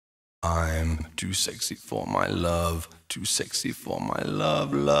I'm too sexy for my love, too sexy for my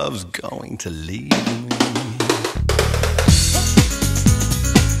love, love's going to leave me.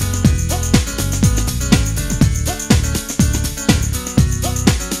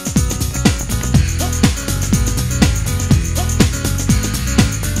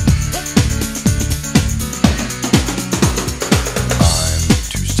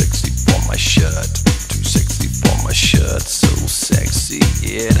 Shirt so sexy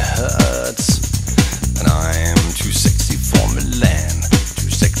it hurts, and I'm too sexy for Milan, too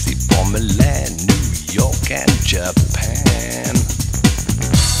sexy for Milan, New York and Japan.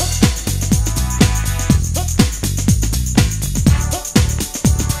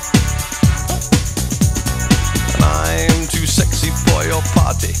 And I'm too sexy for your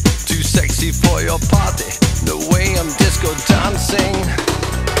party, too sexy for your party, the way I'm disco dancing.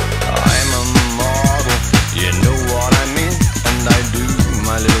 I'm a model, you know what I mean, and I do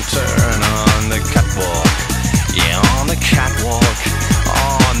my little turn on the catwalk. Yeah, on the catwalk,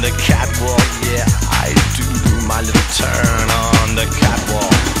 on the catwalk. Yeah, I do my little turn on the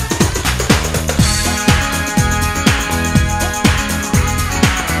catwalk.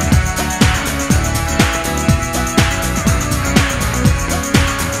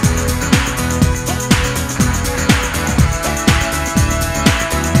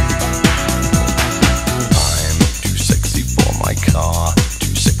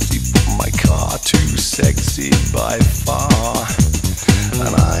 Too sexy by far,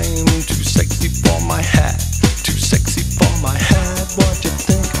 and I'm too sexy for my hat, too sexy for my hat. What do you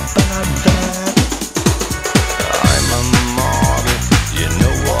think about that? I'm a model, you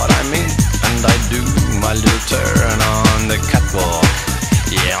know what I mean, and I do my little turn on the catwalk.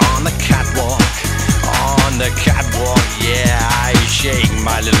 Yeah, on the catwalk, on the catwalk. Yeah, I shake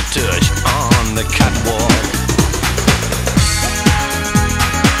my little tush on the catwalk.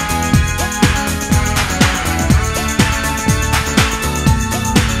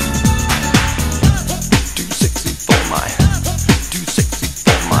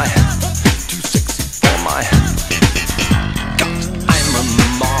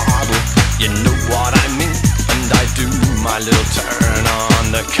 You know what I mean, and I do my little turn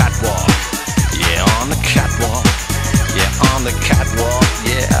on the catwalk. Yeah, on the catwalk. Yeah, on the catwalk.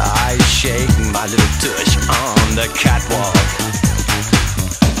 Yeah, I shake my little tush on the catwalk.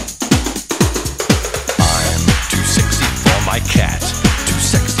 I'm too sexy for my cat, too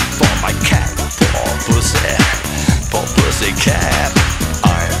sexy for my cat. Poor pussy cat.